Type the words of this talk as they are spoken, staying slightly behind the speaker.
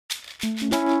Hey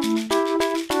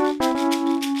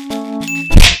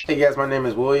guys, my name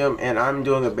is William and I'm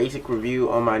doing a basic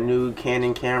review on my new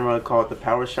Canon camera called the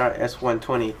PowerShot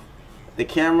S120. The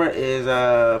camera is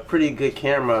a pretty good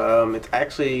camera. It's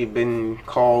actually been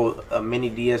called a mini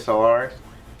DSLR,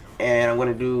 and I'm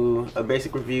going to do a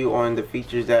basic review on the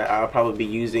features that I'll probably be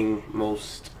using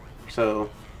most. So,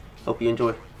 hope you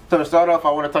enjoy. So to start off,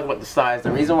 I want to talk about the size.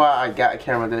 The reason why I got a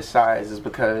camera this size is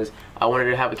because I wanted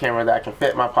to have a camera that I can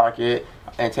fit in my pocket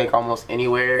and take almost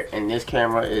anywhere, and this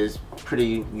camera is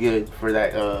pretty good for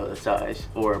that size,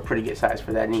 or a pretty good size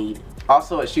for that need.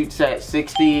 Also, it shoots at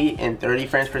 60 and 30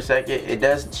 frames per second. It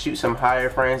does shoot some higher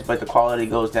frames, but the quality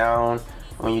goes down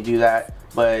when you do that.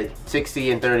 But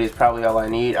 60 and 30 is probably all I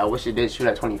need. I wish it did shoot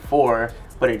at 24,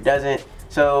 but it doesn't.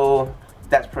 So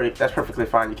that's perfectly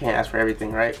fine. You can't ask for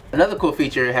everything, right? Another cool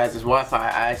feature it has is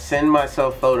Wi-Fi. I send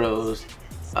myself photos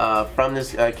from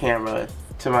this camera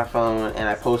to my phone, and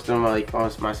I post them like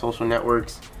on my social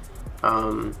networks.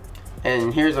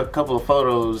 And here's a couple of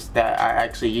photos that I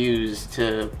actually use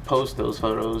to post those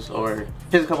photos, or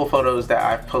here's a couple of photos that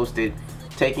I've posted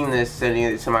taking this, sending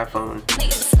it to my phone.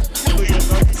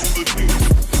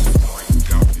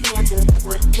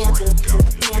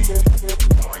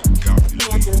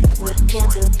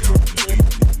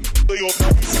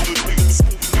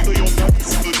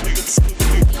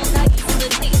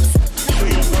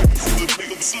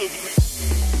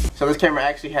 So this camera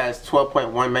actually has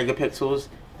 12.1 megapixels.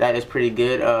 That is pretty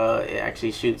good. It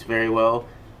actually shoots very well,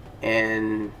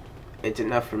 and it's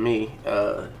enough for me.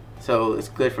 So it's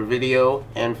good for video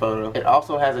and photo. It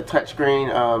also has a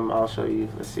touchscreen. I'll show you.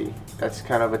 Let's see. That's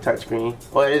kind of a touchscreen.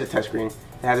 Well, it is a touchscreen.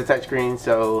 It has a touchscreen,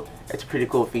 so it's a pretty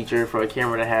cool feature for a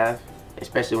camera to have,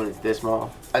 especially when it's this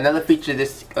small. Another feature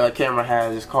this camera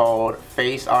has is called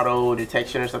face auto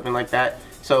detection or something like that.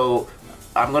 So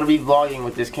I'm gonna be vlogging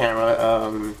with this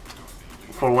camera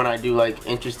for when I do like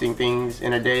interesting things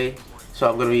in a day. So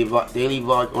I'm gonna be daily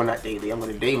vlog, or not daily, I'm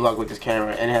gonna day vlog with this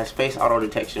camera, and it has face auto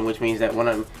detection, which means that when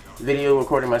I'm video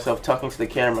recording myself talking to the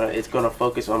camera, it's gonna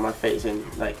focus on my face and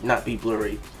like not be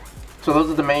blurry. So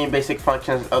those are the main basic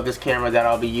functions of this camera that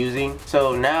I'll be using.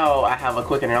 So now I have a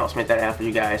quick announcement that I have for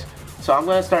you guys. So I'm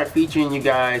gonna start featuring you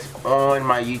guys on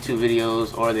my YouTube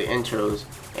videos or the intros,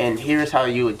 and here's how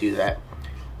you would do that.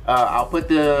 I'll put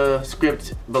the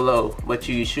script below, but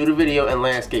you shoot a video in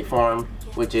landscape form,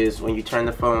 which is when you turn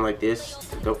the phone like this.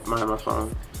 Don't mind my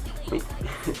phone.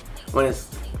 When it's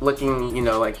looking, you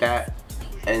know, like that,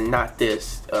 and not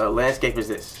this. Landscape is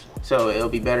this. So it'll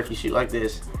be better if you shoot like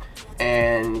this.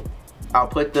 And I'll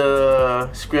put the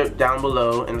script down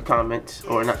below in the comments,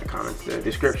 or not the comments, the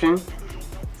description.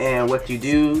 And what you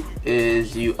do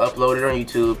is you upload it on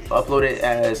YouTube, upload it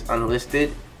as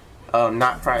unlisted.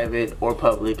 Not private or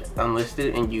public,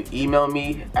 unlisted, and you email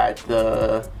me at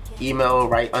the email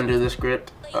right under the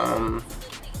script, and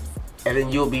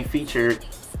then you'll be featured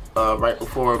right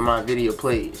before my video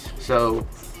plays. So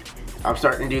I'm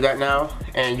starting to do that now,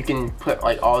 and you can put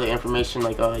like all the information,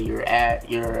 like your ad,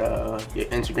 your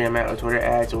Instagram ad or Twitter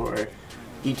ads or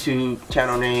YouTube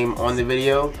channel name on the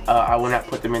video. I will not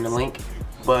put them in the link,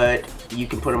 but you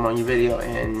can put them on your video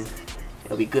and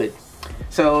it'll be good.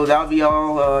 So that'll be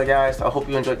all, guys. I hope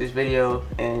you enjoyed this video,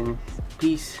 and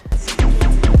peace.